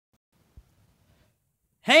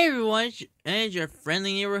Hey everyone, it's your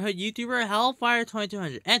friendly neighborhood YouTuber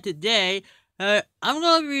Hellfire2200, and today, I'm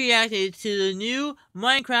going to be reacting to the new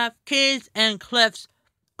Minecraft Caves and Cliffs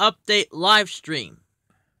update live stream.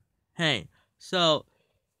 Hey, so,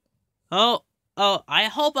 I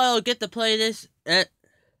hope I'll get to play this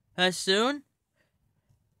soon,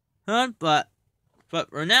 but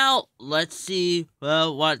for now, let's see,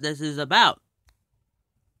 what this is about.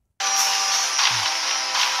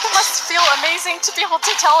 It must feel amazing to be able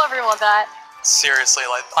to tell everyone that. Seriously,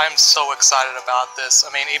 I'm so excited about this.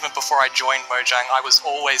 I mean, even before I joined Mojang, I was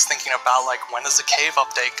always thinking about, when is the cave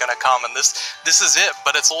update gonna come? And this is it,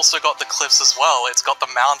 but it's also got the cliffs as well. It's got the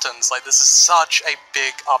mountains. This is such a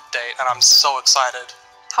big update, and I'm so excited.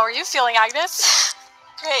 How are you feeling, Agnes?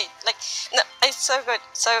 Great. No, it's so good.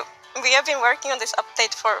 So, we have been working on this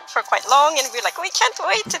update for quite long, and we're we can't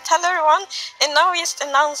wait to tell everyone, and now we just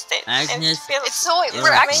announced it. Agnes,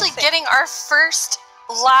 we're actually getting our first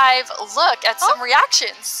live look at some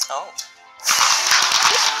reactions. Oh.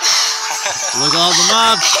 Look at all the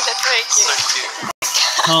mobs! That's very cute. So cute.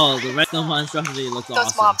 Oh, the rest of the monstrosity looks awesome.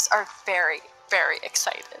 Those mobs are very, very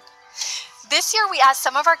excited. This year we asked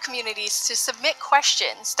some of our communities to submit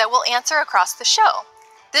questions that we'll answer across the show.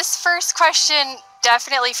 This first question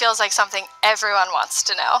definitely feels like something everyone wants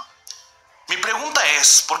to know. Mi pregunta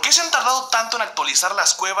es, ¿por qué se han tardado tanto en actualizar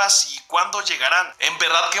las cuevas y cuándo llegarán? En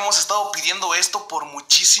verdad que hemos estado pidiendo esto por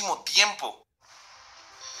muchísimo tiempo.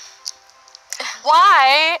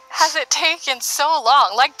 Why has it taken so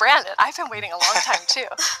long? Like Brandon, I've been waiting a long time too.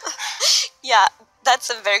 Yeah, that's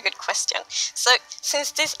a very good question. So,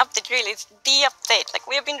 since this update really is the update,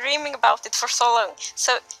 we have been dreaming about it for so long,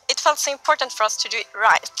 so it felt so important for us to do it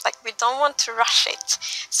right. We don't want to rush it.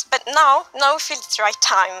 But now we feel it's the right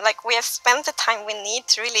time. We have spent the time we need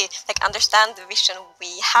to really understand the vision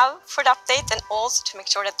we have for the update, and also to make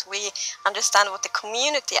sure that we understand what the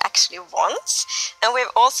community actually wants. And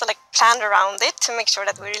we've also planned around it to make sure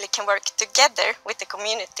that we really can work together with the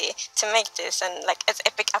community to make this as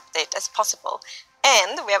epic update as possible.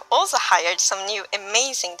 And we have also hired some new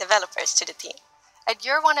amazing developers to the team. And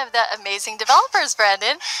you're one of the amazing developers,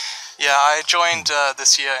 Brandon. Yeah, I joined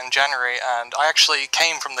this year in January, and I actually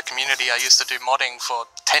came from the community. I used to do modding for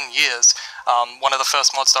 10 years. One of the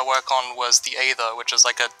first mods I work on was the Aether, which is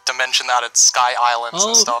a dimension-added sky islands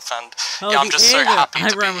and stuff. And yeah, I'm just so happy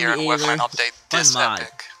to be here and work on an update this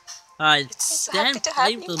epic. Dan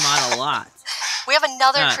played the mod a lot. We have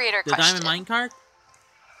another creator the question. Diamond Minecart?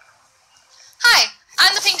 Hi,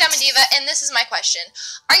 I'm the Pink Diamond Diva, and this is my question.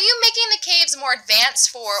 Are you making the caves more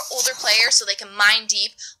advanced for older players so they can mine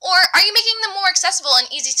deep, or are you making them more accessible and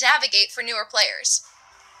easy to navigate for newer players?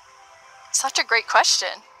 Such a great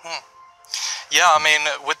question. Yeah, I mean,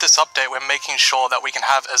 with this update, we're making sure that we can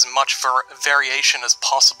have as much variation as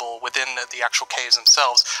possible within the actual caves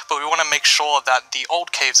themselves, but we want to make sure that the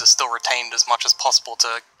old caves are still retained as much as possible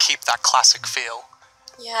to keep that classic feel.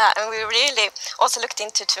 Yeah, and we really also looked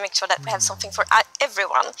into to make sure that we have something for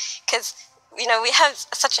everyone, because we have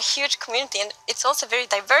such a huge community, and it's also a very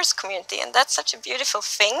diverse community, and that's such a beautiful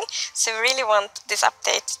thing. So we really want this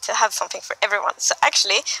update to have something for everyone. So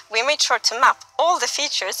actually, we made sure to map all the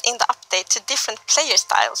features in the update to different player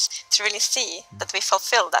styles to really see that we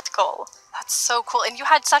fulfill that goal. That's so cool. And you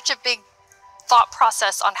had such a big thought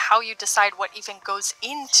process on how you decide what even goes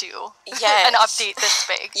into an update this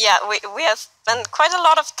big. Yeah, we have spent quite a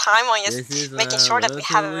lot of time on just making sure that we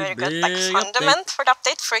have a very good fundament for the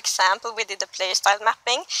update. For example, we did the player style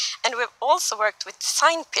mapping, and we've also worked with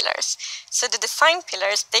design pillars. So the design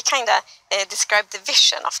pillars, they kind of describe the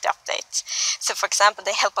vision of the update. So for example,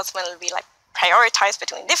 they help us when we prioritize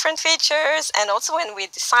between different features, and also when we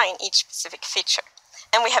design each specific feature.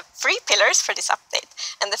 And we have 3 pillars for this update.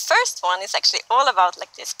 And the first one is actually all about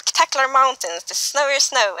the spectacular mountains, the snowy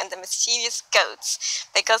snow, and the mischievous goats.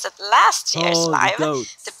 Because at last year's live,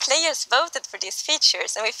 the players voted for these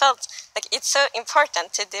features, and we felt it's so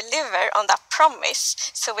important to deliver on that promise.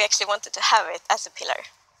 So we actually wanted to have it as a pillar.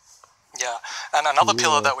 Yeah, and another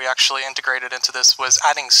pillar that we actually integrated into this was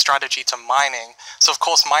adding strategy to mining. So of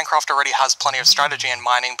course Minecraft already has plenty of strategy in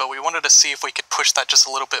mining, but we wanted to see if we could push that just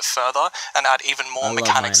a little bit further and add even more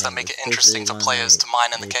mechanics that make it interesting for players to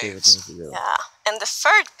mine in the caves. Yeah, and the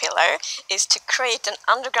third pillar is to create an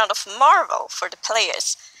underground of marvel for the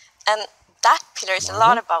players. And that pillar is a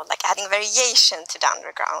lot about adding variation to the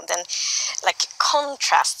underground, and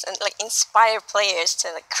contrast, and inspire players to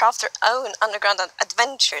craft their own underground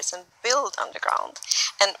adventures and build underground.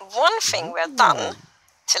 And one thing we have done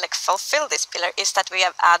to fulfill this pillar is that we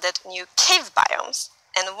have added new cave biomes,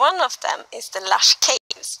 and one of them is the lush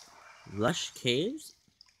caves. Lush caves?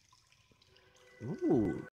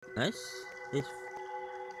 Ooh, nice.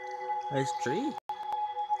 Nice tree.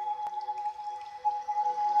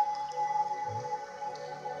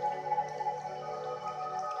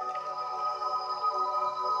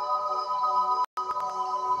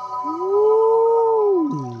 Ooh.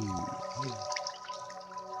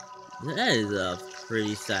 That is a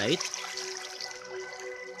pretty sight.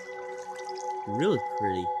 Really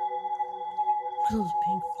pretty. Look at those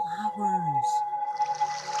pink flowers.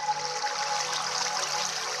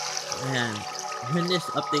 And when this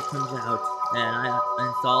update comes out and I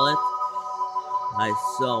install it, I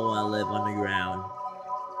so want to live underground.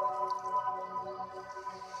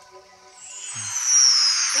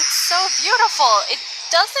 It's so beautiful. It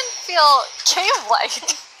doesn't feel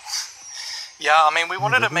cave-like. Yeah, I mean, we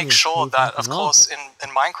wanted to make sure that, of course, in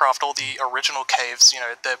Minecraft, all the original caves, you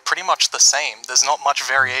know, they're pretty much the same. There's not much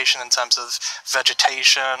variation in terms of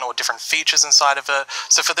vegetation or different features inside of it.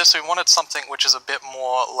 So for this, we wanted something which is a bit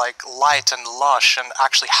more, like, light and lush and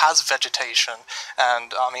actually has vegetation.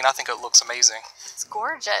 And, I mean, I think it looks amazing. It's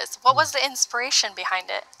gorgeous. What was the inspiration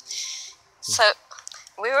behind it? So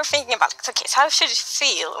we were thinking about, okay, so how should it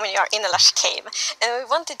feel when you're in a lush cave? And we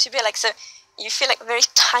wanted to be like, so you feel like very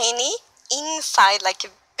tiny inside like a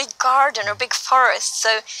big garden or big forest.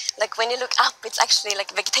 So like when you look up, it's actually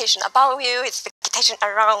like vegetation above you, it's vegetation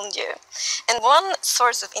around you. And one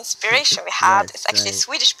source of inspiration we had is actually a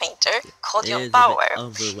Swedish painter called Jon Bauer,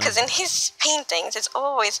 because in his paintings it's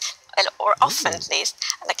always, or often at least,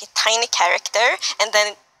 like a tiny character, and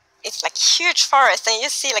then it's like huge forest, and you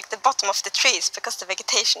see like the bottom of the trees because the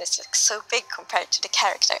vegetation is like so big compared to the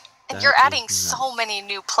character. And you're adding so many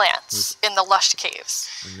new plants in the lush caves.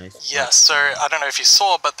 Yes, so I don't know if you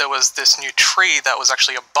saw, but there was this new tree that was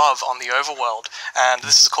actually above on the overworld, and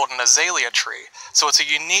this is called an azalea tree. So it's a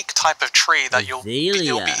unique type of tree that it'll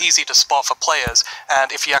be easy to spot for players, and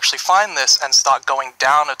if you actually find this and start going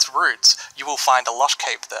down its roots, you will find a lush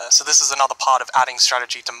cave there. So this is another part of adding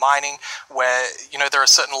strategy to mining, where, you know, there are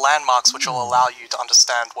certain landmarks which will allow you to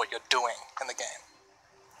understand what you're doing in the game.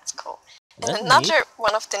 That's cool. And another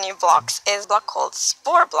one of the new blocks is a block called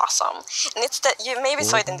Spore Blossom. And it's that, you maybe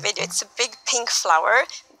saw it in the video, it's a big pink flower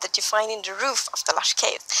that you find in the roof of the lush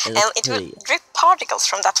cave. And it will drip particles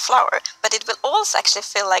from that flower, but it will also actually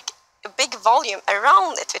feel like a big volume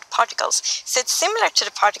around it with particles. So it's similar to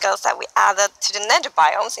the particles that we added to the nether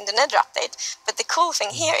biomes in the nether update. But the cool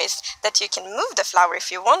thing here is that you can move the flower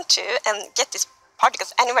if you want to and get these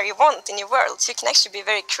particles anywhere you want in your world. So you can actually be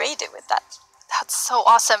very creative with that. That's so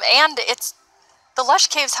awesome. And the lush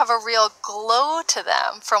caves have a real glow to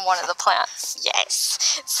them from one of the plants.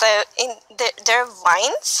 Yes. So there are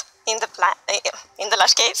vines in the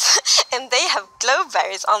lush caves, and they have glow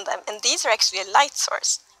berries on them, and these are actually a light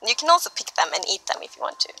source. And you can also pick them and eat them if you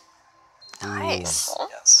want to. Nice.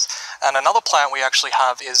 Yes. And another plant we actually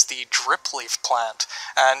have is the drip leaf plant.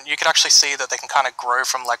 And you can actually see that they can kind of grow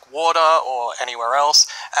from like water or anywhere else.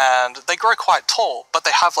 And they grow quite tall, but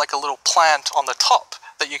they have like a little plant on the top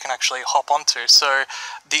that you can actually hop onto. So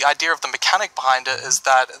the idea of the mechanic behind it is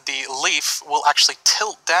that the leaf will actually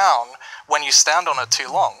tilt down when you stand on it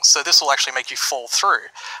too long. So this will actually make you fall through.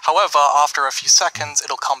 However, after a few seconds,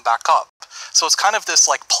 it'll come back up. So it's kind of this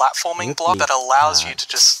like platforming block that allows you to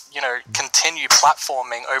just, you know, continue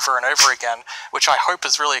platforming over and over again, which I hope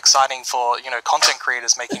is really exciting for, you know, content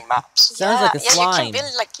creators making maps. Sounds like a slime. You can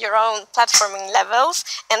build like your own platforming levels,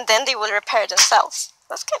 and then they will repair themselves.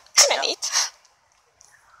 That's kind of neat.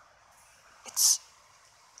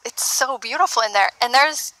 It's so beautiful in there. And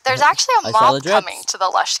there's actually a mob coming to the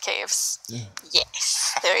lush caves. Yeah.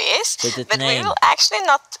 Yes, there is. But we will actually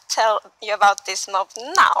not tell you about this mob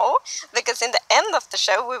now, because in the end of the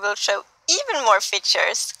show we will show even more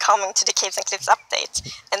features coming to the Caves and Cliffs update,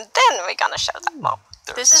 and then we're gonna show that mob.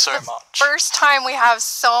 This is the first time we have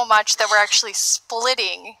so much that we're actually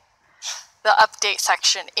splitting the update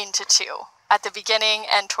section into two, at the beginning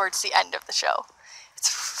and towards the end of the show.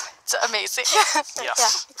 It's amazing. Yeah,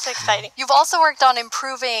 it's exciting. You've also worked on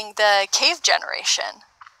improving the cave generation.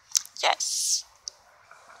 Yes.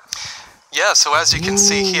 Yeah, so as you can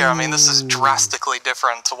see here, I mean, this is drastically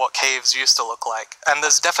different to what caves used to look like. And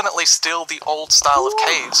there's definitely still the old style of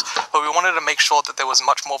caves, but we wanted to make sure that there was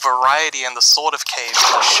much more variety in the sort of caves,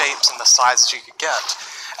 the shapes and the sizes you could get.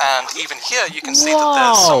 And even here, you can see that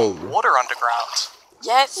there's some water underground.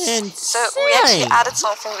 Yes, so we actually added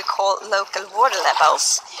something we call local water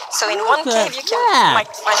levels. So in one cave you might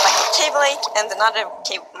find like a cave lake, and another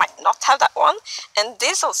cave might not have that one. And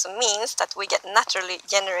this also means that we get naturally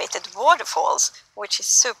generated waterfalls, which is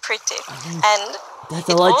so pretty. And it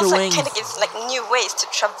also kind of gives like new ways to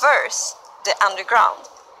traverse the underground.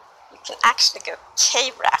 you can actually go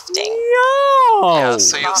cave rafting. Yeah,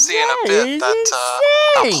 so you'll see in a bit that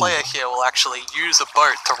our player here will actually use a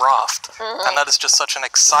boat to raft, and that is just such an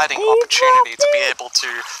exciting opportunity to be able to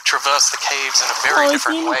traverse the caves in a very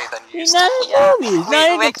different way than you used to. Yeah, we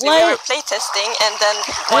were playtesting, and then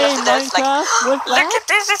one of the devs like, look at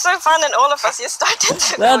this, it's so fun, and all of us just started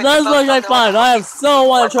to That does look like fun. I have so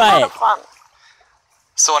want to try it.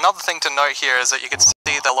 So another thing to note here is that you can see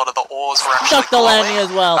that a lot of the ores were actually Stuck the landing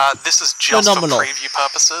as well. This is just Phenomenal. for preview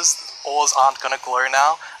purposes. Ores aren't going to glow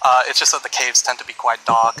now. It's just that the caves tend to be quite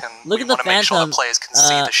dark, and Look we at the want to make sure phantom, the players can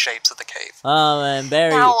see the shapes of the cave. And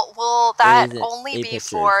Barry. Now, will that is it? only 8 be pictures.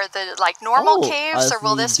 for the normal caves, or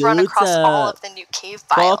will this run across all of the new cave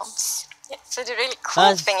biomes? Yeah, so the really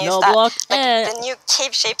cool thing is that the new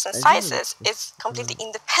cave shapes and sizes is completely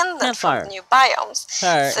independent from the new biomes. So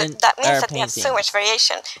that means that we have so much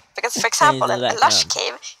variation. Because, for example, a lush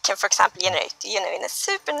cave can, for example, generate, in a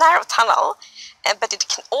super narrow tunnel, but it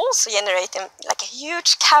can also generate in like a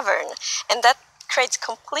huge cavern, and that creates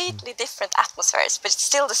completely different atmospheres, but it's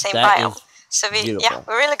still the same biome. So we're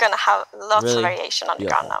really gonna have lots of variation on the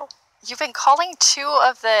ground now. You've been calling two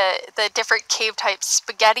of the different cave types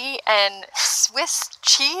spaghetti and Swiss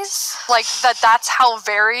cheese? Like that's how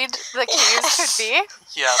varied the caves could be?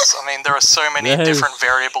 Yes, I mean, there are so many different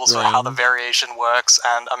variables for how the variation works,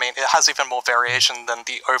 and I mean, it has even more variation than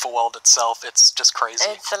the overworld itself. It's just crazy.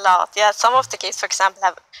 It's a lot, yeah. Some of the caves, for example,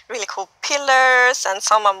 have really cool pillars, and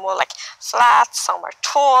some are more like flat, some are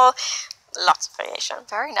tall. Lots of variation.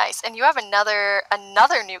 Very nice. And you have another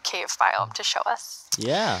new cave biome to show us.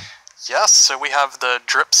 Yeah. Yes, so we have the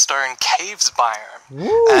Dripstone Caves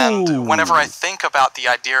biome. And whenever I think about the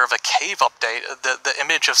idea of a cave update, the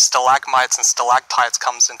image of stalagmites and stalactites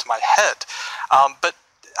comes into my head. But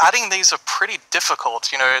adding these are pretty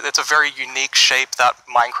difficult. You know, it's a very unique shape that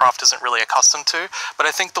Minecraft isn't really accustomed to. But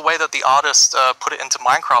I think the way that the artist put it into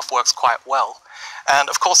Minecraft works quite well. And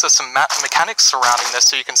of course there's some mechanics surrounding this,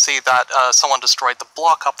 so you can see that someone destroyed the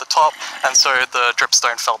block up the top, and so the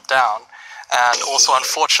dripstone fell down. And also,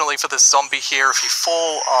 unfortunately for this zombie here, if you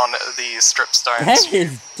fall on these dripstones... That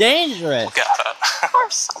is dangerous! ...you'll get hurt. Of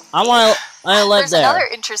course. I live There's another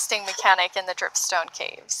interesting mechanic in the dripstone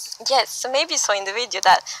caves. Yes, so maybe you saw in the video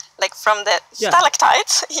that, like, from the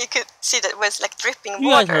stalactites, you could see that it was, like, dripping water.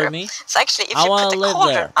 You guys heard me. So actually, if you put a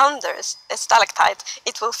cauldron under a stalactite,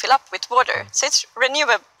 it will fill up with water. So it's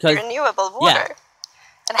renewable water. Yeah.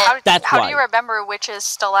 And how do you remember which is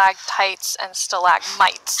stalactites and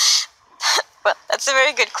stalagmites? Well, that's a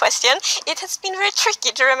very good question. It has been very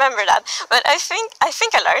tricky to remember that, but I think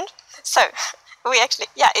I learned. So we actually,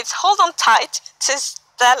 it's hold on tight to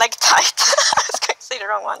stalactite. I was going to say the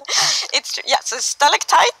wrong one. So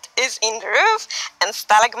stalactite is in the roof, and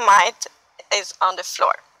stalagmite is on the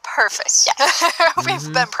floor. Perfect. Yeah.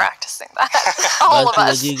 We've been practicing that. All of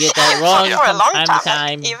us. You get that wrong for a long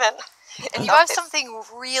time. Even. And you have something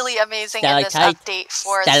really amazing in this update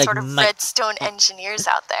for the sort of redstone engineers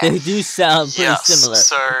out there. They do sound pretty similar.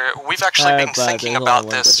 So we've actually been thinking about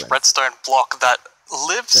this redstone block that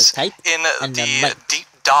lives in the deep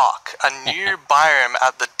dark, a new biome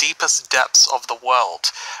at the deepest depths of the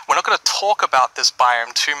world. We're not going to talk about this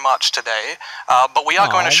biome too much today, but we are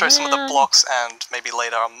going to show some of the blocks and maybe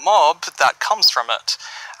later a mob that comes from it.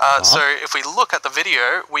 So if we look at the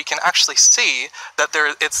video, we can actually see that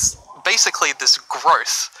it's basically this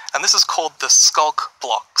growth, and this is called the skulk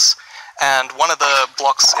blocks. And one of the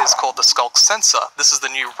blocks is called the skulk sensor. This is the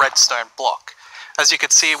new redstone block. As you can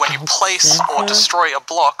see, when you place or destroy a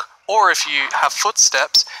block, or if you have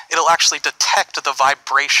footsteps, it'll actually detect the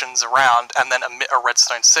vibrations around and then emit a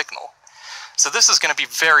redstone signal. So this is going to be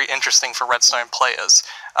very interesting for redstone players.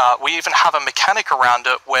 We even have a mechanic around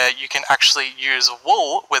it where you can actually use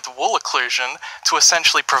wool with wool occlusion to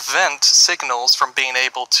essentially prevent signals from being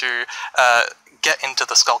able to get into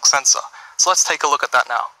the skulk sensor. So let's take a look at that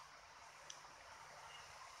now.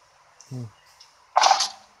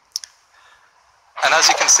 And as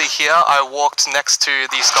you can see here, I walked next to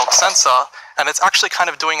the skulk sensor, and it's actually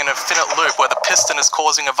kind of doing an infinite loop where the piston is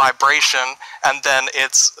causing a vibration, and then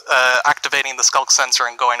it's activating the skulk sensor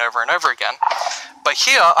and going over and over again. But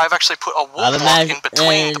here, I've actually put a wall block in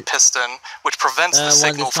between the piston, which prevents the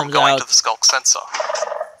signal from going to the skulk sensor.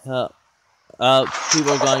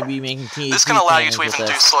 People are going to be making This can allow you to even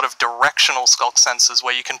do sort of directional skulk sensors,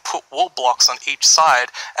 where you can put wall blocks on each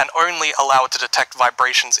side and only allow it to detect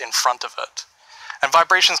vibrations in front of it. And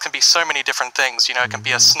vibrations can be so many different things. You know, it can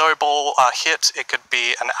be a snowball hit, it could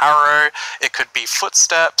be an arrow, it could be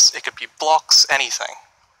footsteps, it could be blocks, anything.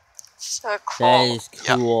 So cool. That is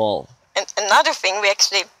cool. And another thing we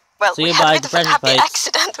actually well, See we you had by a bit of a pressure happy plates.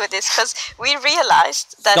 accident with this because we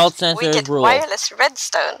realized that Skulk sensor we get rule. wireless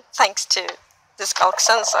redstone thanks to the Skulk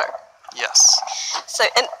sensor. Yes. So,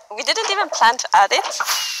 and we didn't even plan to add it,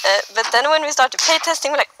 but then when we started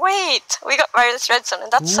playtesting, we're like, wait, we got wireless redstone,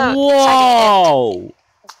 and that's so exciting. Whoa!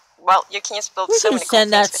 Well, you can just build We so can many cool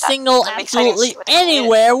send that things with that. signal It's gonna be exciting to absolutely see what the community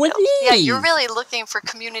anywhere will with build. these. Yeah, you're really looking for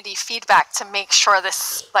community feedback to make sure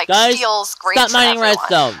this Guys, feels great stop for mining everyone.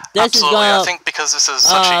 redstone. This Absolutely. is I gonna think because this is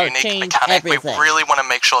such a unique change mechanic, everything. we really want to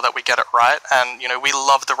make sure that we get it right. And, you know, we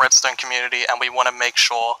love the redstone community and we want to make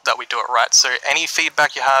sure that we do it right. So any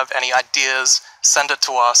feedback you have, any ideas, send it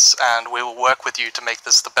to us and we will work with you to make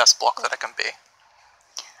this the best block that it can be.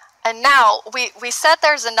 And now, we said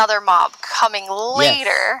there's another mob coming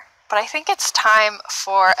later, but I think it's time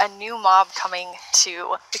for a new mob coming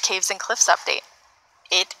to the Caves and Cliffs update.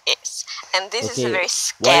 It is, and this is a Okay, very what is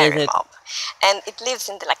scary it? mob, and it lives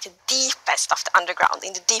in the deepest of the underground,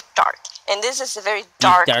 in the deep dark, and this is a very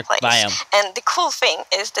dark dark place. biome. And the cool thing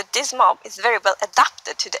is that this mob is very well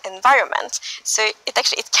adapted to the environment, so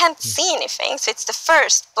it can't see anything. So it's the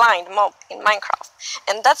first blind mob in Minecraft,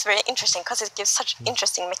 and that's very interesting because it gives such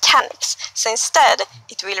interesting mechanics. So instead,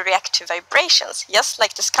 it will react to vibrations, just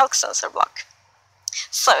like the Skulk sensor block.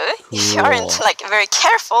 So, if you aren't very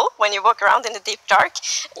careful when you walk around in the deep dark,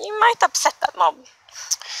 you might upset that mob.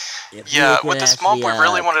 Yeah, with this mob, we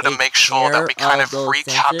really wanted to make sure that we kind of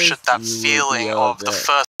recaptured that feeling of the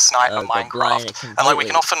first night of Minecraft. And like, we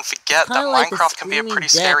can often forget that Minecraft can be a pretty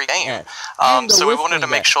scary game. So we wanted to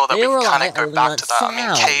make sure that we kind of go back to that. I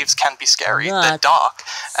mean, caves can be scary, they're dark.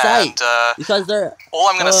 And all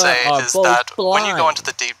I'm going to say is that when you go into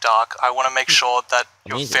the deep dark, I want to make sure that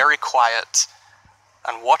you're very quiet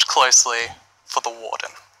and watch closely for the warden.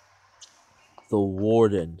 The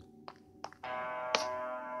warden.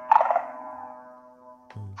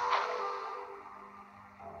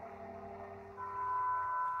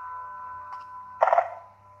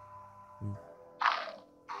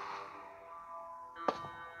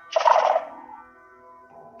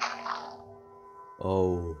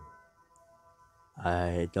 Oh,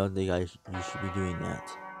 I don't think you should be doing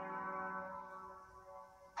that.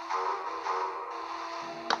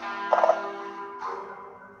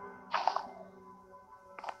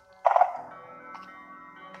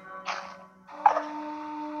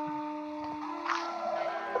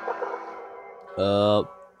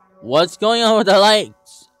 What's going on with the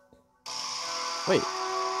lights? Wait.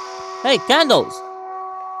 Hey, candles!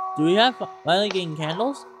 Do we have finally getting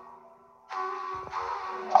candles?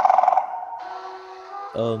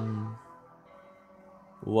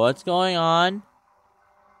 What's going on?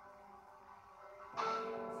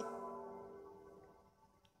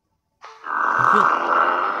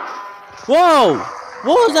 Whoa! What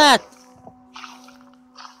was that?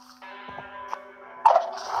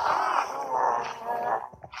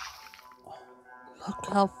 Look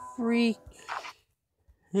how freaky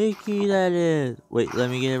that is. Wait, let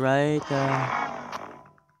me get it right.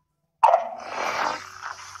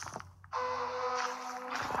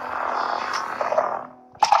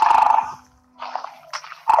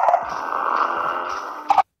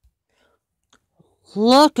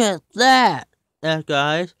 Look at that,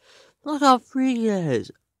 guys. Look how freaky that is.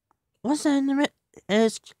 What's that in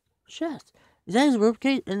his chest? Is that his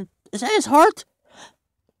ribcage? And is that his heart?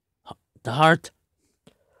 The heart.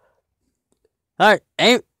 Heart.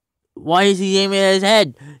 Why is he aiming at his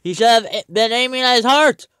head? He should have been aiming at his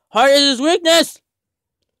heart. Heart is his weakness.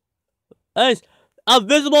 That's a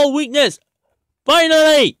visible weakness.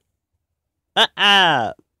 Finally.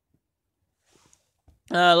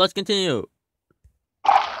 Let's continue.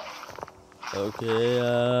 Okay,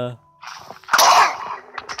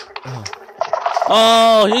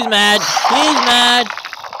 Oh, he's mad. He's mad.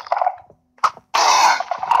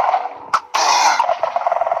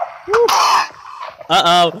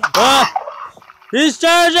 Uh-oh. He's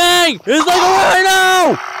charging! He's like a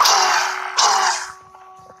rhino!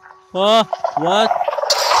 What?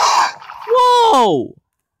 Whoa!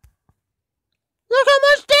 Look how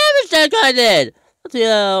much damage that guy did! Let's see,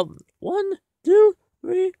 1, 2,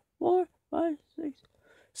 3, 4, 5, 6.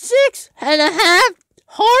 6.5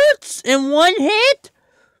 hearts in one hit?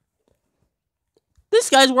 This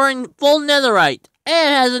guy's wearing full netherite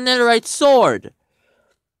and has a netherite sword.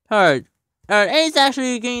 Alright, and he's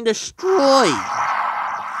actually getting destroyed.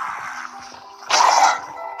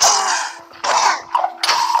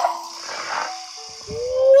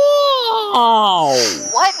 Whoa!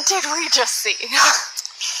 What did we just see?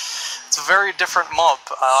 It's a very different mob.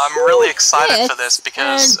 I'm really excited for this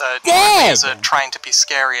because games are trying to be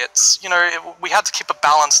scary. It's, you know, we had to keep a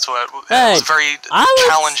balance to it. It was very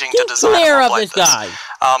challenging to design a mob like this.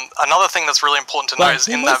 Another thing that's really important to note is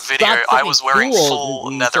in that video, I was wearing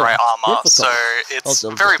full netherite armor, so it's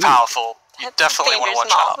very powerful. You definitely want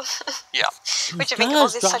to watch out. Yeah. Which I think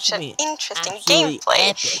also is such an interesting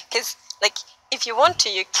gameplay, because, like, if you want to,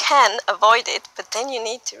 you can avoid it, but then you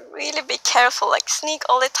need to really be careful, like sneak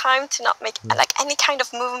all the time to not make like any kind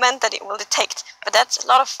of movement that it will detect. But that's a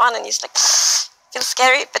lot of fun, and it's like feels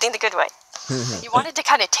scary, but in the good way. You wanted to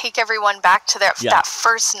kind of take everyone back to that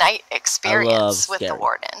first night experience with the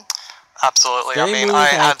Warden. Absolutely. I mean, I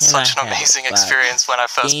had such an amazing experience when I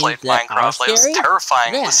first played Minecraft. Like, it was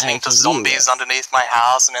terrifying listening to zombies underneath my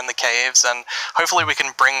house and in the caves, and hopefully we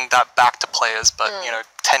can bring that back to players, but, you know,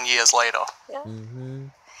 10 years later. Yeah.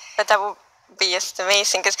 But that would be just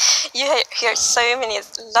amazing, because you hear so many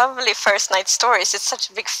lovely first night stories. It's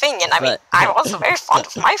such a big thing, and I mean, I'm also very fond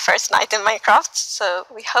of my first night in Minecraft, so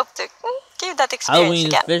we hope to give that experience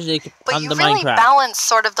again. But you really balance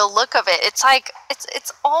sort of the look of it. It's like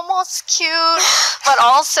it's almost cute, but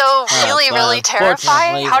also really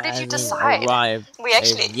terrifying. How did you decide? We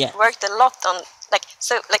actually worked a lot on like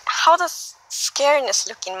how does scariness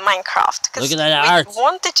look in Minecraft, because we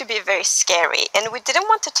want it to be very scary, and we didn't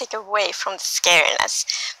want to take away from the scariness,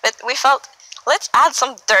 but we felt let's add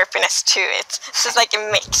some derpiness to it. So it's like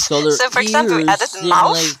a mix. So for example, we added the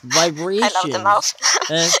mouth. I love the mouth.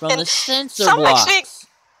 And some actually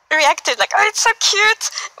reacted like, oh, it's so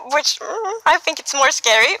cute, which I think it's more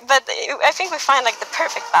scary, but I think we find like the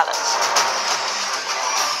perfect balance.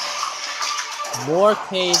 More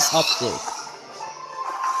cave updates.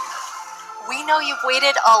 We know you've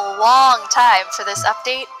waited a long time for this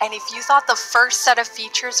update, and if you thought the first set of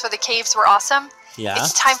features for the caves were awesome,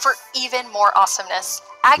 it's time for even more awesomeness.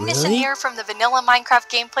 Agnes and Mir from the Vanilla Minecraft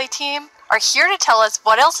gameplay team are here to tell us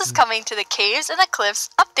what else is coming to the Caves and the Cliffs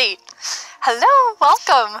update. Hello,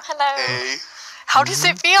 welcome. Hello. Hey. How does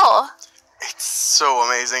it feel? It's so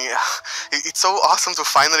amazing. It's so awesome to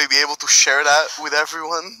finally be able to share that with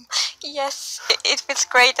everyone. Yes, it feels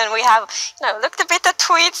great, and we have, looked a bit at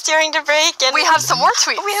tweets during the break, and we have some more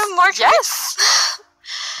tweets. We have more tweets. Yes.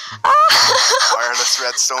 Wireless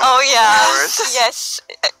redstone. Oh yeah, yes.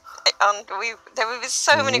 And there will be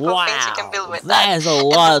so many cool things you can build with that. That is a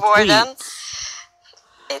lot of tweets.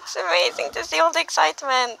 It's amazing to see all the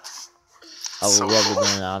excitement. I would love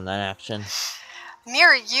to be on that action.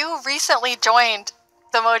 Mir, you recently joined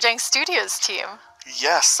the Mojang Studios team.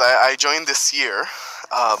 Yes, I joined this year,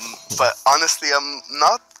 but honestly, I'm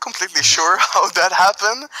not completely sure how that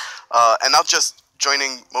happened, and not just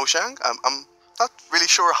joining Mojang. I'm not really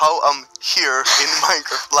sure how I'm here in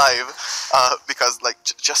Minecraft Live, because like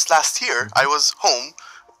just last year I was home,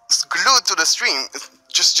 glued to the stream.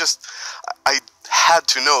 I had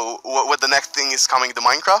to know what the next thing is coming to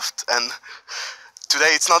Minecraft, and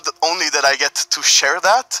today it's not only that I get to share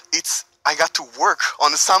that, I got to work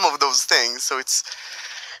on some of those things, so it's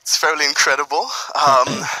fairly incredible.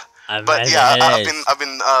 But yeah, I've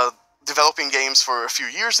been developing games for a few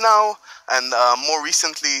years now, and more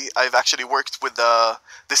recently I've actually worked with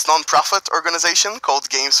this non-profit organization called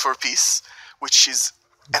Games for Peace, which is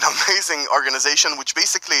an amazing organization which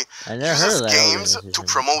basically uses games to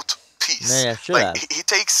promote peace. Like, he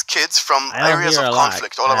takes kids from areas of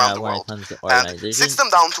conflict all around the world and sits them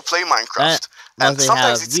down to play Minecraft. And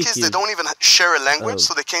sometimes it's kids that don't even share a language,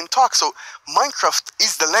 so they can't talk. So Minecraft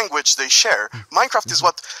is the language they share. Minecraft is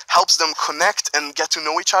what helps them connect and get to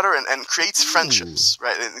know each other and creates friendships,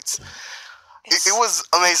 right? It was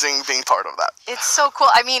amazing being part of that. It's so cool.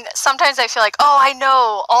 I mean, sometimes I feel like, oh, I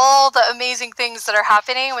know all the amazing things that are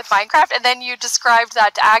happening with Minecraft, and then you described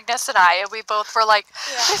that to Agnes and I, and we both were like,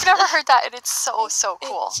 we've never heard that, and it's so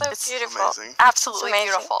cool. It's beautiful. Amazing. Absolutely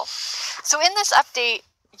beautiful. So in this update,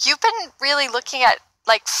 you've been really looking at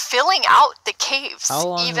like filling out the caves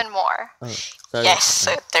even more. Yes,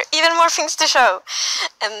 so there are even more things to show.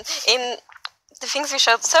 And in the things we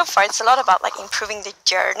showed so far, it's a lot about like improving the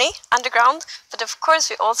journey underground, but of course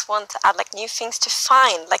we also want to add like new things to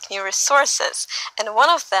find, like new resources, and one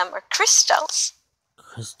of them are crystals.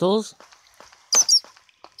 Crystals?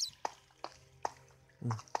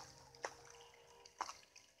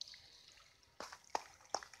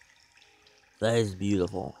 That is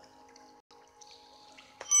beautiful.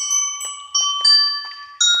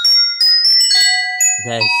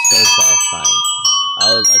 That is so satisfying.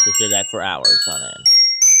 I would like to hear that for hours on end.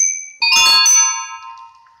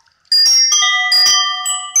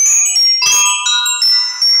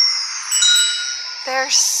 They're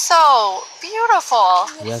so beautiful. beautiful.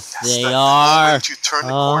 Yes, Yes, they that are. moment you turn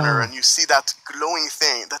the corner Oh. and you see that glowing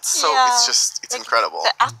thing. That's so. Yeah. It's incredible.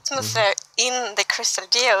 The atmosphere in the crystal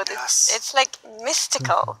geode, Yes. it's like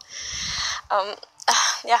mystical.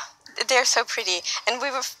 Yeah, they're so pretty. And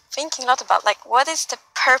we were thinking a lot about like what is the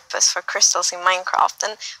purpose for crystals in Minecraft.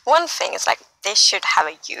 And one thing is like they should have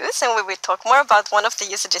a use, and we will talk more about one of the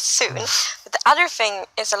usages soon. But the other thing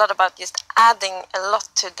is a lot about just adding a lot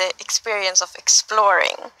to the experience of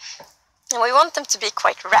exploring. And we want them to be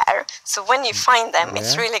quite rare. So when you find them,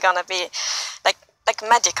 it's really gonna be like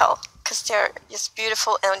magical, because they're just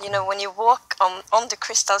beautiful. And you know, when you walk on the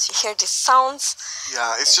crystals, you hear these sounds.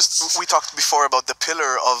 Yeah, it's just, we talked before about the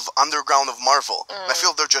pillar of underground of Marvel. I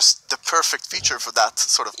feel they're just the perfect feature for that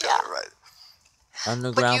sort of pillar, right?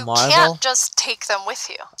 Underground But you Marvel. can't just take them with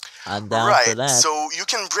you. I'm down for that. So you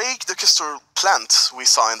can break the crystal plant we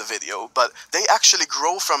saw in the video, but they actually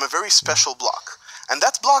grow from a very special block. And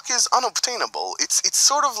that block is unobtainable. It's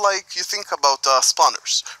sort of like you think about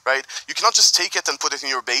spawners, right? You cannot just take it and put it in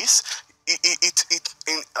your base. It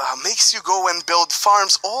makes you go and build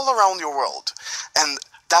farms all around your world. And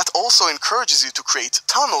that also encourages you to create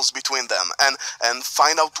tunnels between them and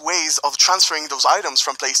find out ways of transferring those items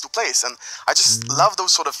from place to place. And I just love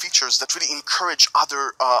those sort of features that really encourage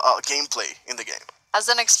other gameplay in the game. As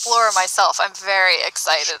an explorer myself, I'm very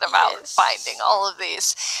excited about finding all of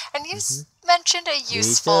these. And you mentioned a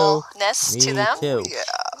usefulness to them. Too. Yeah.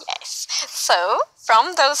 Yes. So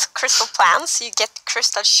from those crystal plants, you get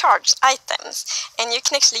crystal shards items, and you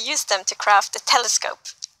can actually use them to craft a telescope.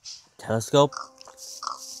 Telescope.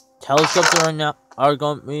 Telescopes are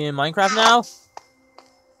going to be in Minecraft now.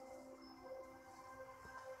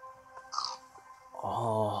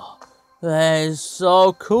 Oh, that is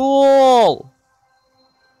so cool.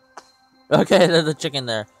 Okay, there's a chicken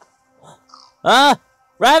there. Ah!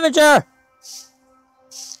 Ravager!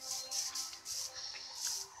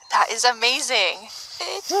 That is amazing.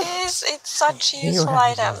 It is. It's such a useful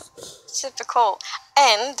item. Super cool.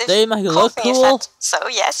 And the They make it cool look thing is cool. that, so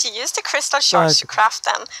yes, you use the crystal shards to craft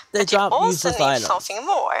them, They but you drop also useless need items. something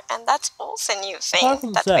more, and that's also a new thing Apart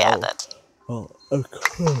from that we that, added. Oh,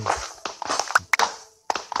 okay.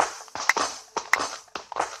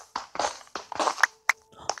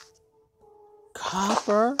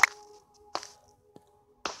 Copper?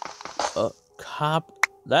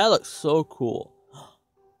 That looks so cool.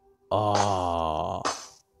 Oh.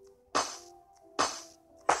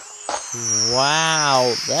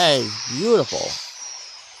 Wow, that is beautiful.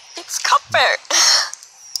 It's copper.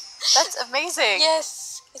 That's amazing.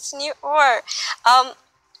 Yes, it's new ore.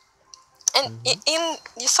 And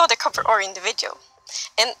you saw the copper ore in the video,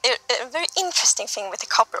 and a very interesting thing with the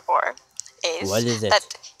copper ore is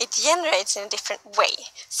that it generates in a different way.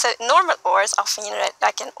 So normal ores often generate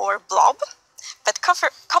like an ore blob, but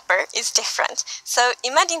copper is different. So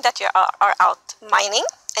imagine that you are out mining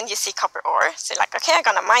and you see copper ore. So you're like, okay, I'm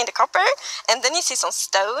gonna mine the copper, and then you see some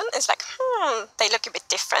stone. It's like, they look a bit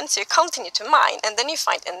different. So you continue to mine, and then you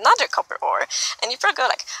find another copper ore, and you probably go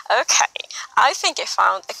like, okay, I think I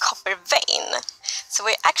found a copper vein. So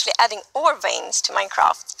we're actually adding ore veins to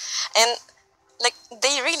Minecraft, and like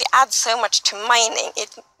they really add so much to mining.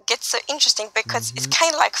 It gets so interesting because it's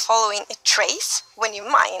kind of like following a trace when you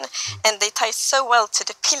mine, and they tie so well to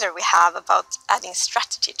the pillar we have about adding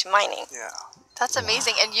strategy to mining. Yeah. That's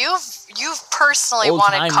amazing. And you've personally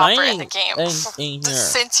wanted copper in the game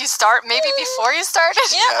since you start, maybe before you started?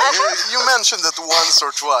 Yeah, you mentioned it once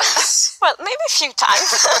or twice. Well, maybe a few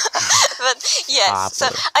times. But yes, so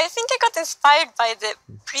I think I got inspired by the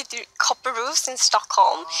pretty copper roofs in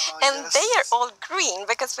Stockholm, and they are all green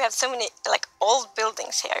because we have so many like old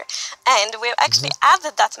buildings here. And we've actually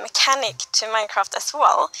added that mechanic to Minecraft as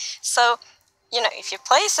well. So you know, if you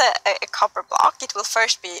place a copper block, it will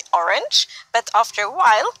first be orange, but after a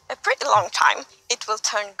while, a pretty long time, it will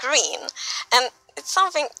turn green. And it's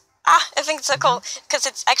something, I think it's so cool, because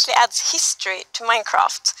it actually adds history to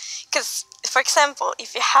Minecraft. Because, for example,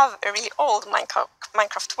 if you have a really old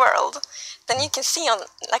Minecraft world, then you can see on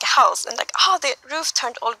like a house, and like, oh, the roof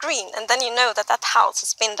turned all green, and then you know that that house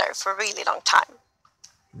has been there for a really long time.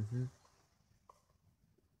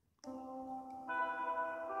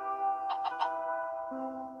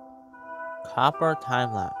 Copper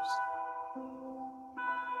time lapse.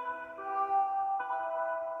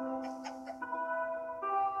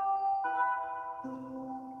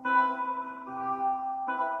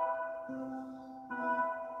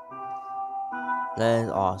 That is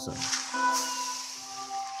awesome.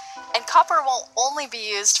 And copper won't only be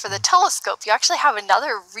used for the telescope. You actually have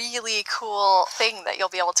another really cool thing that you'll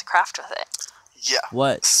be able to craft with it. Yeah.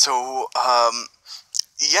 What? So,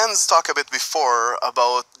 Jens talked a bit before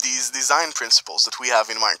about these design principles that we have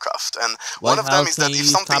in Minecraft, and one of them is that if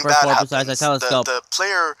something bad happens, the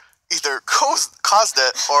player either caused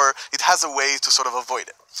it or it has a way to sort of avoid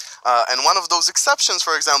it. And one of those exceptions,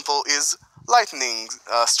 for example, is lightning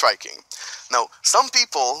striking. Now, some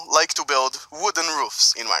people like to build wooden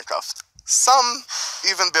roofs in Minecraft. Some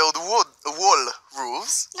even build wool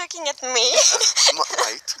roofs. Looking at me,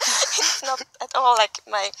 right? It's not at all like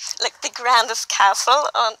the grandest castle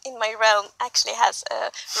in my realm actually has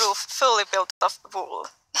a roof fully built of wool.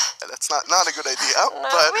 That's not a good idea. No,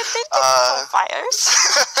 but we did some fires.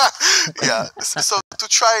 Yeah. So to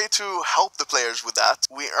try to help the players with that,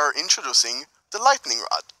 we are introducing the lightning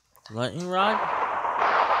rod. Lightning rod?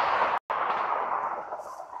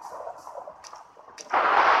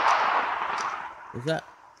 Is that...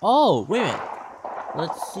 Oh, wait a minute.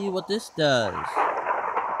 Let's see what this does.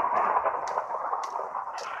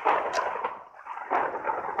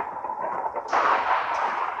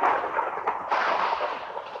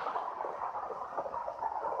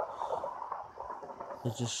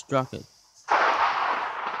 It just struck it.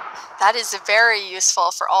 That is very useful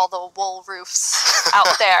for all the wool roofs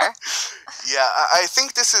out there. Yeah, I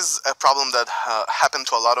think this is a problem that happened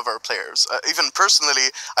to a lot of our players. Even personally,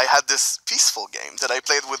 I had this peaceful game that I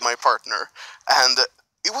played with my partner, and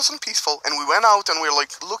it wasn't peaceful, and we went out and we were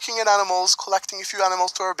like looking at animals, collecting a few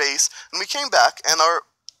animals to our base, and we came back and our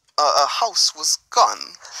house was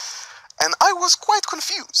gone. And I was quite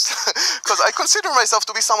confused, because I consider myself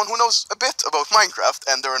to be someone who knows a bit about Minecraft,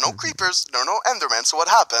 and there are no creepers, there are no endermen, so what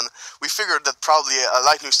happened? We figured that probably a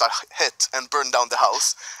lightning strike hit and burned down the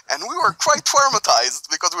house, and we were quite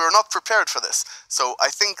traumatized, because we were not prepared for this. So I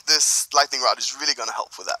think this lightning rod is really going to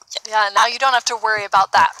help with that. Yeah, now you don't have to worry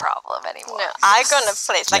about that problem anymore. No, I'm going to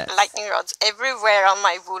place lightning rods everywhere on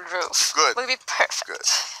my wool roof. Good. Will be perfect. Good.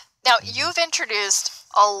 Now, you've introduced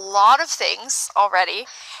a lot of things already,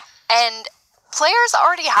 and players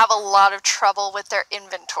already have a lot of trouble with their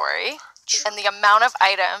inventory and the amount of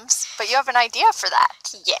items, but you have an idea for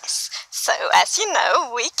that. Yes. So, as you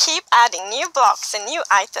know, we keep adding new blocks and new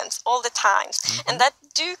items all the time, and that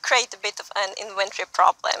do create a bit of an inventory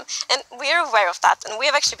problem. And we're aware of that, and we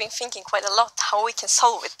have actually been thinking quite a lot how we can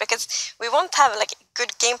solve it, because we want to have like a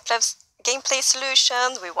good gameplay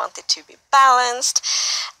solution, we want it to be balanced,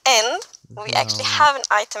 and we actually have an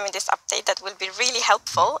item in this update that will be really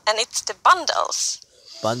helpful, and it's the bundles.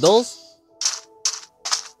 Bundles?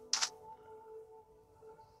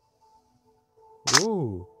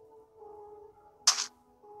 Ooh.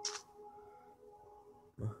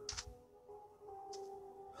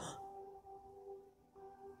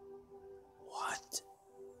 What?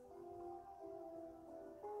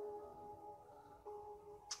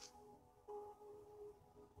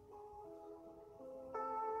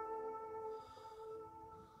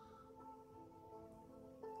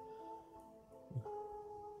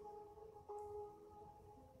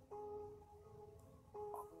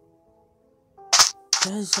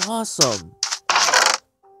 That is awesome.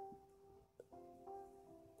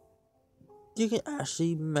 You can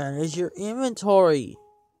actually manage your inventory.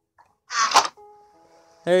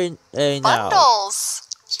 Hey now. Bundles!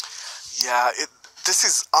 Yeah, this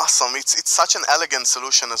is awesome. It's such an elegant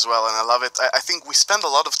solution as well, and I love it. I think we spend a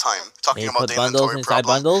lot of time talking about the inventory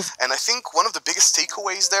problem. Bundles? And I think one of the biggest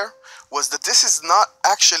takeaways there was that this is not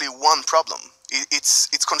actually one problem.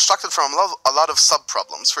 It's constructed from a lot of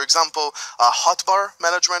sub-problems. For example, hotbar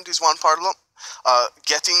management is one problem.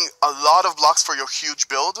 Getting a lot of blocks for your huge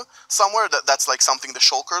build somewhere, that's like something the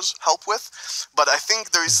shulkers help with. But I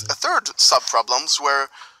think there is a third sub-problems where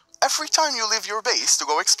every time you leave your base to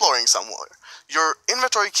go exploring somewhere, your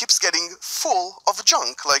inventory keeps getting full of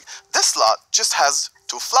junk. Like, this lot just has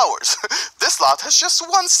 2 flowers. This lot has just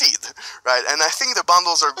 1 seed, right? And I think the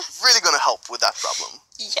bundles are really going to help with that problem.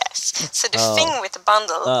 Yes. So the thing with the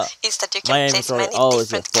bundle is that you can place many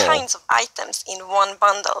different kinds of items in one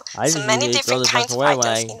bundle. So many different kinds of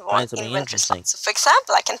items in one inventory slot. So for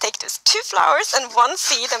example, I can take those 2 flowers and 1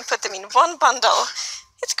 seed and put them in one bundle.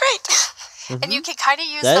 It's great. And you can kind of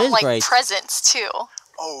use them like presents too.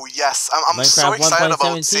 Oh yes, I'm so excited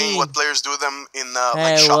about seeing what players do them in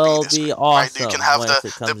like shopping district. Right? You can have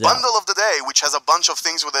the bundle of the day, which has a bunch of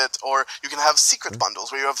things with it, or you can have secret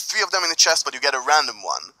bundles where you have 3 of them in a chest, but you get a random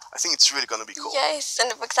one. I think it's really gonna be cool. Yes,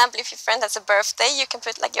 and for example, if your friend has a birthday, you can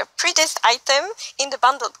put like your prettiest item in the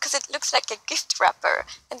bundle because it looks like a gift wrapper,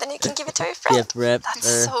 and then you can give it to your friend.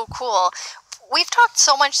 That's so cool. We've talked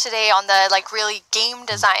so much today on the like really game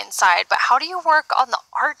design side, but how do you work on the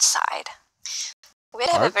art side? We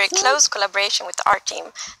have a very close collaboration with the art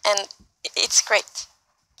team, and it's great.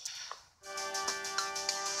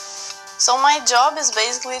 So my job is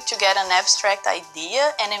basically to get an abstract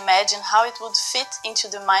idea and imagine how it would fit into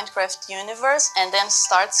the Minecraft universe and then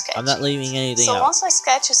start sketching. I'm not leaving anything So out. once my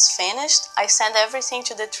sketch is finished, I send everything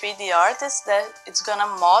to the 3D artist that it's gonna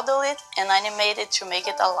model it and animate it to make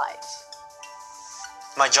it alive.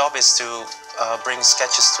 My job is to bring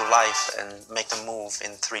sketches to life and make them move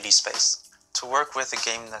in 3D space. To work with a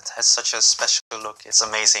game that has such a special look, it's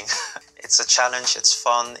amazing. It's a challenge, it's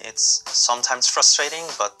fun, it's sometimes frustrating,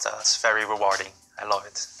 but it's very rewarding. I love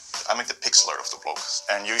it. I make the pixel art of the blocks,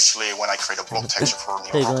 and usually when I create a block texture for a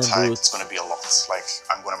new rock type, it's going to be a lot. Like,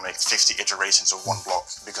 I'm going to make 50 iterations of one block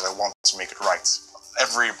because I want to make it right.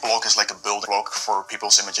 Every block is like a building block for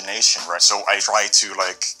people's imagination, right? So I try to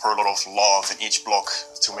like pour a lot of love in each block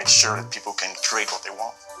to make sure that people can create what they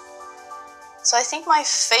want. So I think my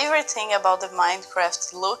favorite thing about the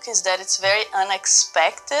Minecraft look is that it's very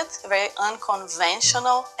unexpected, very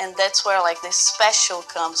unconventional, and that's where like the special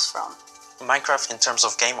comes from. Minecraft in terms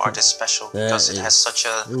of game art is special because it has such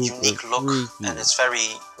a unique look and it's very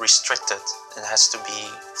restricted. It has to be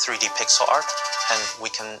 3D pixel art and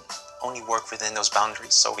we can only work within those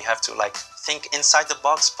boundaries. So we have to like think inside the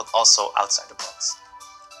box but also outside the box.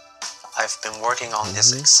 I've been working on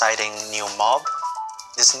this exciting new mob.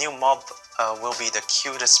 This new mob will be the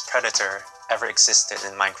cutest predator ever existed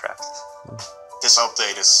in Minecraft. This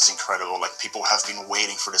update is incredible. Like, people have been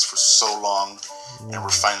waiting for this for so long, and we're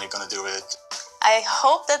finally gonna do it. I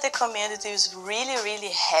hope that the community is really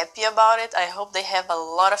happy about it. I hope they have a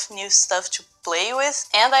lot of new stuff to play with,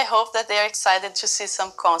 and I hope that they're excited to see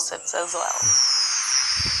some concepts as well.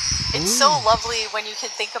 It's so lovely when you can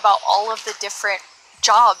think about all of the different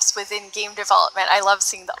jobs within game development. I love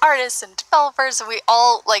seeing the artists and developers, and we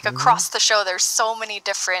all, like, across the show, there's so many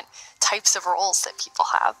different types of roles that people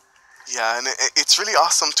have. Yeah, and it's really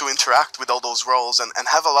awesome to interact with all those roles and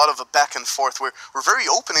have a lot of a back and forth. We're very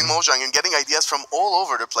open in Mojang and getting ideas from all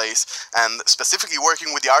over the place, and specifically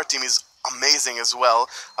working with the art team is amazing as well.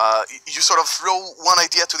 You sort of throw one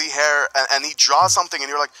idea to the air and he draws something and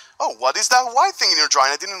you're like, oh, what is that white thing in your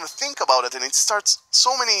drawing? I didn't even think about it, and it starts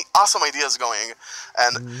so many awesome ideas going.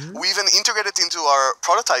 And we even integrated into our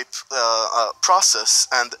prototype process,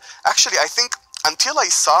 and actually I think until I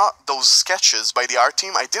saw those sketches by the art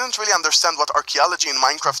team, I didn't really understand what archaeology in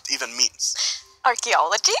Minecraft even means.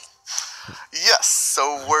 Archaeology? Yes,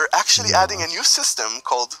 so we're actually adding a new system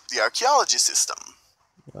called the archaeology system.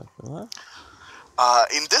 What?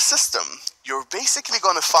 In this system, you're basically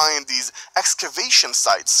going to find these excavation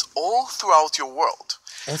sites all throughout your world.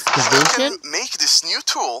 Excavation? You can make this new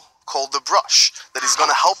tool called the brush that is going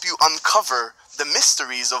to help you uncover the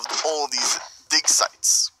mysteries of all these dig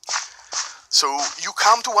sites. So you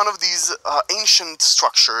come to one of these ancient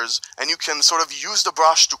structures and you can sort of use the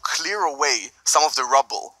brush to clear away some of the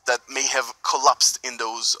rubble that may have collapsed in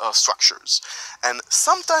those structures. And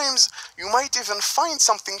sometimes you might even find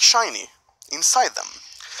something shiny inside them.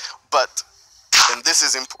 But, and this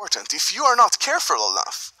is important, if you are not careful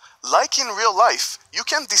enough, like in real life, you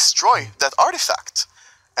can destroy that artifact.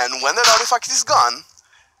 And when that artifact is gone,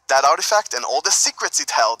 that artifact and all the secrets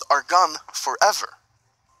it held are gone forever.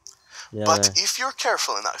 Yeah. But if you're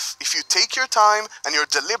careful enough, if you take your time and you're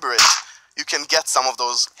deliberate, you can get some of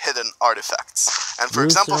those hidden artifacts. And for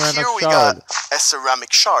example, here we got a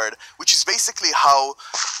ceramic shard, which is basically how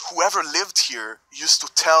whoever lived here used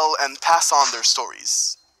to tell and pass on their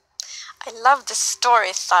stories. I love the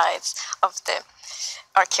story sides of the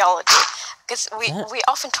archaeology, because we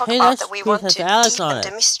often talk about that we want to deepen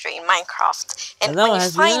the mystery in Minecraft, and when you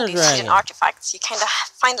find these hidden artifacts, you kind of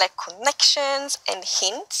find like connections and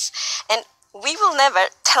hints, and we will never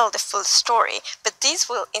tell the full story, but these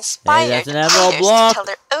will inspire the players to tell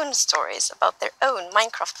their own stories about their own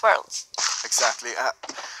Minecraft worlds. Exactly.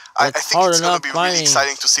 I think it's going to be really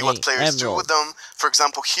exciting to see what players do with them. For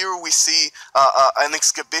example, here we see an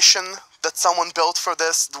exhibition that someone built for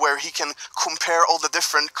this, where he can compare all the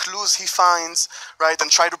different clues he finds, right,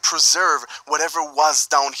 and try to preserve whatever was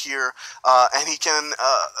down here, and he can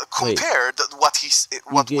compare what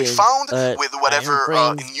we found with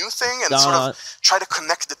whatever new thing, and sort of try to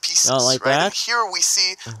connect the pieces, right? And here we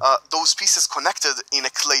see those pieces connected in a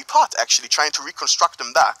clay pot, actually trying to reconstruct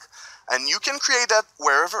them back. And you can create that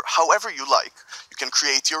however you like. You can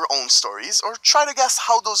create your own stories or try to guess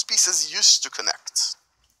how those pieces used to connect.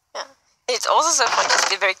 Yeah. It's also so fun to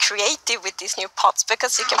be very creative with these new pots,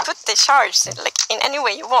 because you can put the shards in any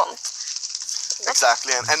way you want.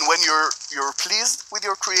 Exactly, and when you're pleased with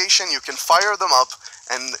your creation, you can fire them up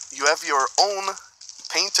and you have your own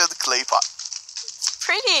painted clay pot.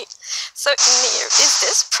 Pretty. So, Nir, is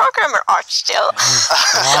this programmer art still?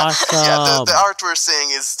 Awesome. Yeah, the art we're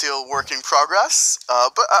seeing is still work in progress,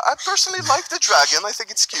 but I personally like the dragon. I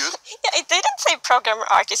think it's cute. Yeah, it didn't say programmer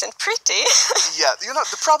art isn't pretty. Yeah, you know,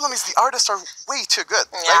 the problem is the artists are way too good.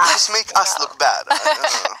 Yeah. They just make us look bad. I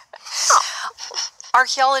don't know.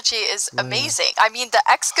 Archaeology is amazing. I mean, the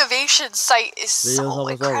excavation site is so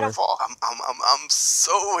incredible. I'm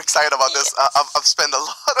so excited about this. I've spent a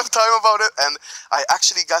lot of time about it, and I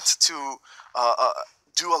actually got to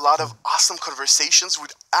do a lot of awesome conversations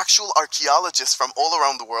with actual archaeologists from all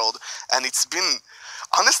around the world, and it's been...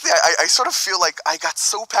 Honestly, I sort of feel like I got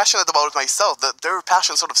so passionate about it myself that their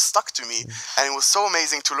passion sort of stuck to me, and it was so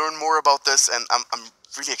amazing to learn more about this, and I'm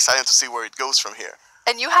really excited to see where it goes from here.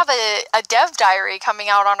 And you have a dev diary coming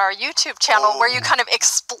out on our YouTube channel where you kind of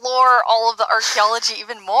explore all of the archaeology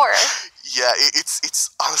even more. Yeah, it's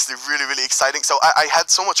honestly really, really exciting. So I had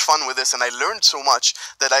so much fun with this, and I learned so much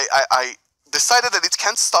that I decided that it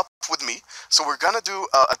can't stop with me. So we're going to do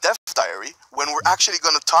a dev diary when we're actually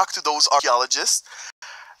going to talk to those archaeologists.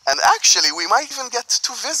 And actually, we might even get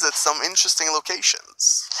to visit some interesting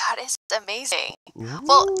locations. That is amazing.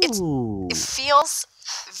 Well, it feels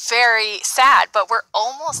very sad, but we're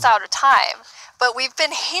almost out of time. But we've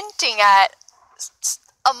been hinting at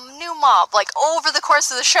a new mob, like, over the course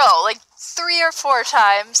of the show, like 3 or 4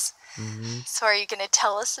 times. So are you going to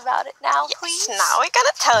tell us about it now, please? Yes, now we're going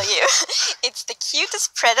to tell you. It's the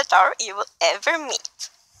cutest predator you will ever meet.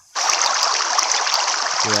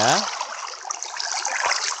 Yeah?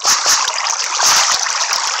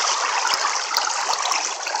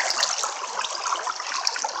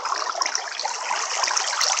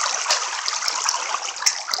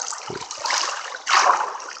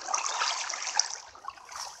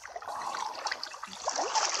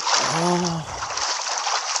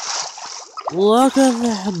 Look at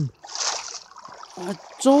them!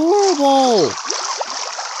 Adorable!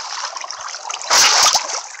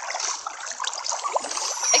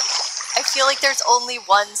 I feel like there's only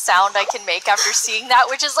one sound I can make after seeing that,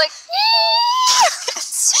 which is like...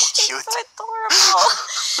 So cute. It's so adorable.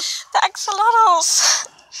 The axolotls.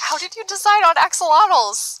 How did you decide on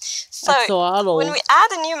axolotls? So, when we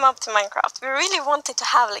add a new mob to Minecraft, we really wanted to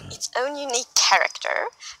have like its own unique character.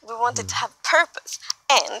 We wanted to have purpose.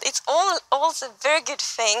 And it's also a very good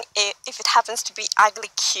thing if it happens to be ugly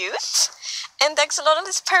cute. And the axolotl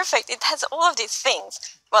is perfect. It has all of these things.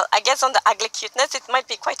 Well, I guess on the ugly cuteness, it might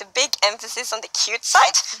be quite a big emphasis on the cute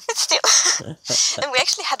side, but still. And we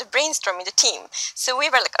actually had a brainstorm in the team. So we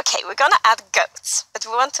were like, okay, we're gonna add goats, but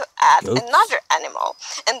we want to add another animal.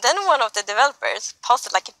 And then one of the developers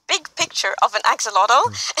posted like a big picture of an axolotl,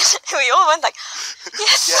 and we all went like,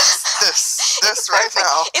 yes, this right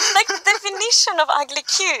now. It's like the definition of ugly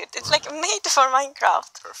cute. It's like made for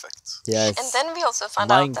Minecraft. Perfect. Yes. And then we also found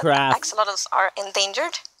out that axolotls are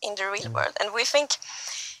endangered in the real world, and we think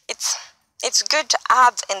it's good to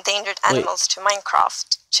add endangered animals to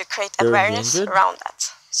Minecraft to create awareness around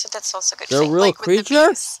that. So that's also a good thing. They're real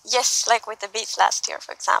creatures? Yes, like with the bees last year,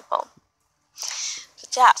 for example.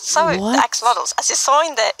 But yeah, so the axolotls, as you saw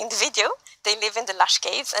in the video, they live in the lush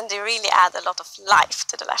caves, and they really add a lot of life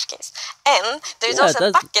to the lush caves. And there's also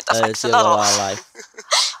a bucket of axolotls.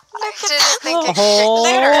 Look at that. Oh,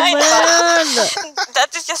 man.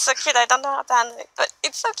 That is just so cute. I don't know how to handle it, but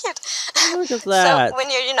it's so cute. Look at that. So when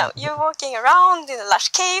you're walking around in the lush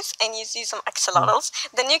caves and you see some axolotls,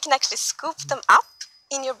 then you can actually scoop them up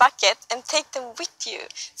in your bucket and take them with you.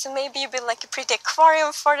 So maybe you build like a pretty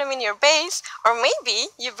aquarium for them in your base, or maybe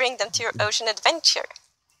you bring them to your ocean adventure.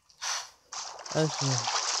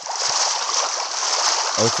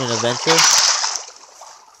 Ocean adventure?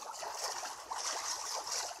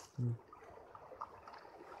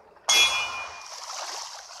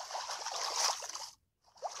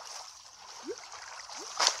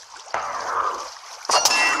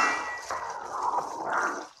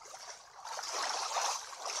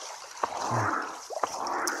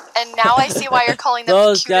 And now I see why you're calling them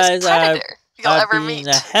Those the cutest guys predator you'll ever meet.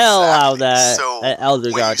 the hell out of that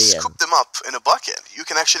Elder when Guardian. you scoop them up in a bucket, you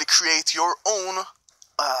can actually create your own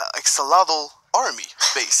axolotl army,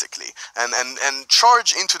 basically, and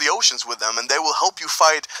charge into the oceans with them, and they will help you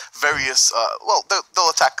fight various, well, they'll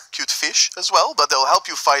attack cute fish as well, but they'll help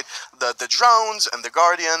you fight the drowns and the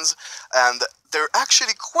guardians, and they're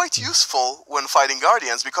actually quite useful when fighting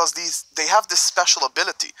guardians, because they have this special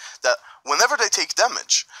ability that whenever they take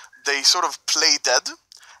damage, they sort of play dead,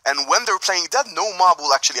 and when they're playing dead, no mob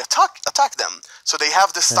will actually attack them. So they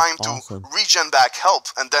have this time to regen back, help,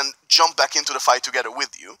 and then jump back into the fight together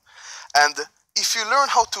with you. And if you learn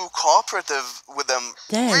how to cooperate with them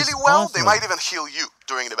really well, they might even heal you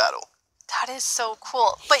during the battle. That is so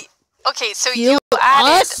cool. But Okay, so you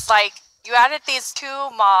added you added these two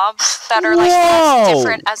mobs that are like as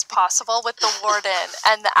different as possible with the warden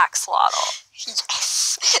and the axolotl.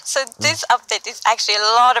 Yes. So this update is actually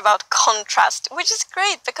a lot about contrast, which is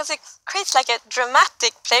great because it creates like a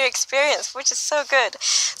dramatic player experience, which is so good.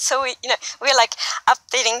 So we're like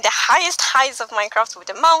updating the highest heights of Minecraft with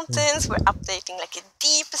the mountains. We're updating like the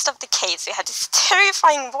deepest of the caves. We had this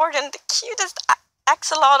terrifying warden, the cutest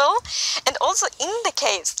axolotl, and also in the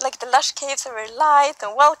caves, like the lush caves are very light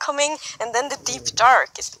and welcoming, and then the deep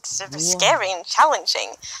dark is super scary and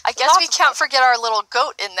challenging. I guess we can't forget our little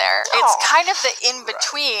goat in there. It's kind of the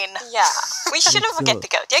in-between. Yeah, we shouldn't forget the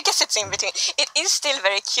goat. I guess it's in between. It is still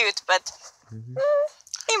very cute, but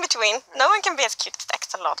in between. No one can be as cute as the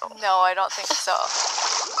axolotl. No, I don't think so.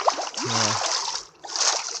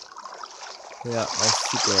 Yeah,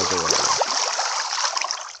 that's super adorable.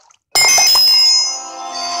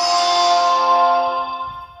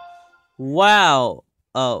 Wow.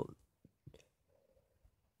 Oh,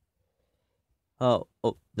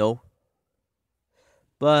 no.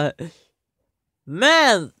 But,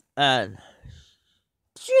 man,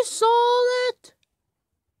 did you saw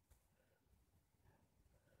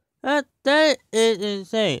that? That is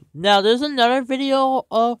insane. Now, there's another video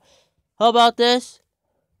about this.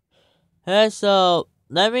 And so,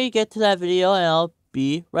 let me get to that video and I'll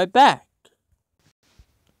be right back.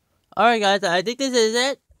 Alright guys, I think this is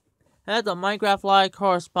it. That's the Minecraft Live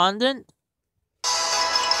correspondent.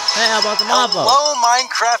 Hey, how about the mob vote? Hello,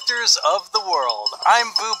 Minecrafters of the world. I'm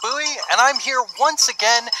Boo Booey, and I'm here once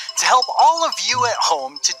again to help all of you at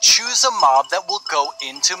home to choose a mob that will go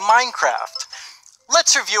into Minecraft.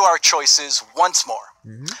 Let's review our choices once more.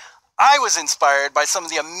 I was inspired by some of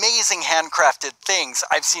the amazing handcrafted things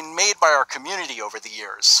I've seen made by our community over the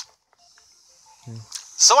years.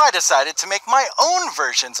 So I decided to make my own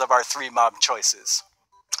versions of our 3 mob choices.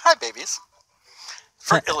 Hi, babies.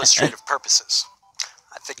 For illustrative purposes.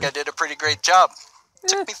 I think I did a pretty great job. It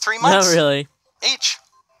took me 3 months. Not really. Each.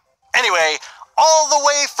 Anyway, all the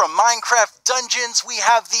way from Minecraft Dungeons, we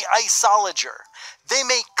have the Iceologer. They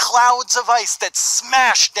make clouds of ice that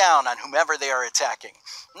smash down on whomever they are attacking.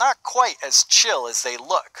 Not quite as chill as they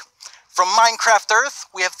look. From Minecraft Earth,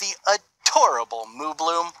 we have the adorable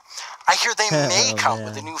Moobloom. I hear they may come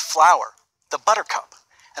with a new flower, the Buttercup.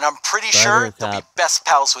 And I'm pretty sure they'll be best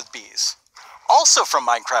pals with bees. Also from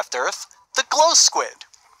Minecraft Earth, the Glow Squid.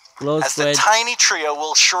 As the tiny trio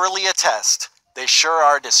will surely attest, they sure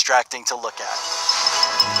are distracting to look at.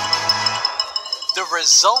 The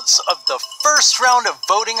results of the first round of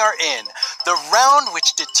voting are in. The round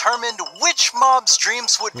which determined which mob's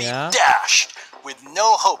dreams would be dashed, with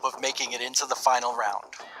no hope of making it into the final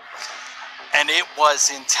round. And it was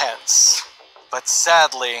intense. But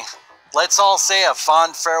sadly, let's all say a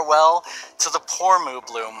fond farewell to the poor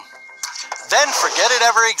Moobloom. Then forget it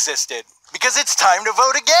ever existed, because it's time to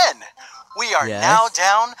vote again. We are now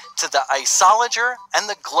down to the Iceologer and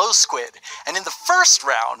the Glow Squid, and in the first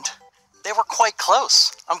round, they were quite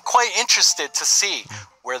close. I'm quite interested to see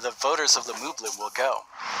where the voters of the Moobloom will go.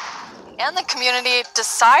 And the community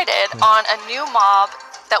decided on a new mob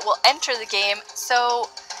that will enter the game, so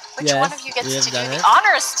which one of you gets to do the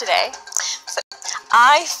honors today? So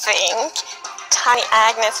I think Tiny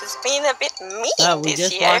Agnes has been a bit mean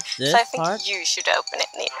this year, so I think you should open it,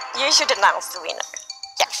 Nina. You should announce the winner.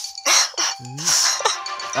 Yes.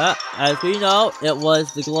 As we know, it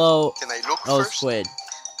was the Glow Squid.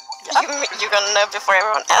 You're gonna know before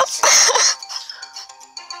everyone else?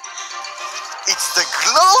 It's the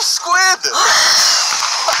Glow Squid!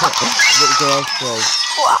 The Glow Squid.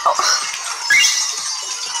 Wow.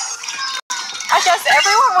 I guess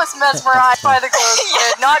everyone was mesmerized by the Glow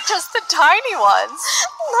Squid, not just the tiny ones.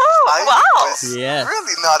 No, I was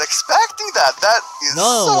really not expecting that. That is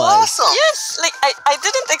so awesome. Yes, like I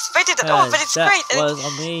didn't expect it at all, but it's great. That was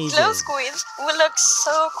amazing. Glow squids will look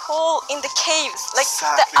so cool in the caves, like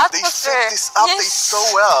the atmosphere. They fit this update so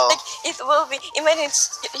well. Like it will be. Imagine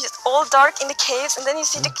it's just all dark in the caves, and then you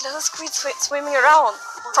see the glow squids swimming around.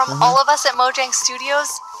 From all of us at Mojang Studios,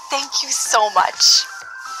 thank you so much.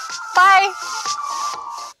 Bye.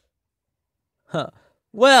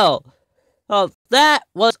 Well, that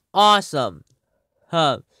was awesome.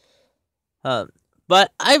 But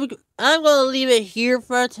I'm gonna leave it here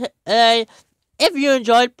for today. If you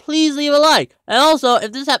enjoyed, please leave a like. And also,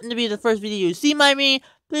 if this happened to be the first video you see by me,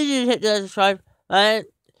 please hit the subscribe and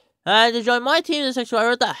to join my team, the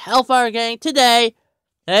subscriber, the Hellfire Gang today.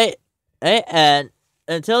 Hey, and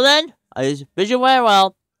until then, I just bid you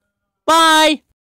farewell. Bye.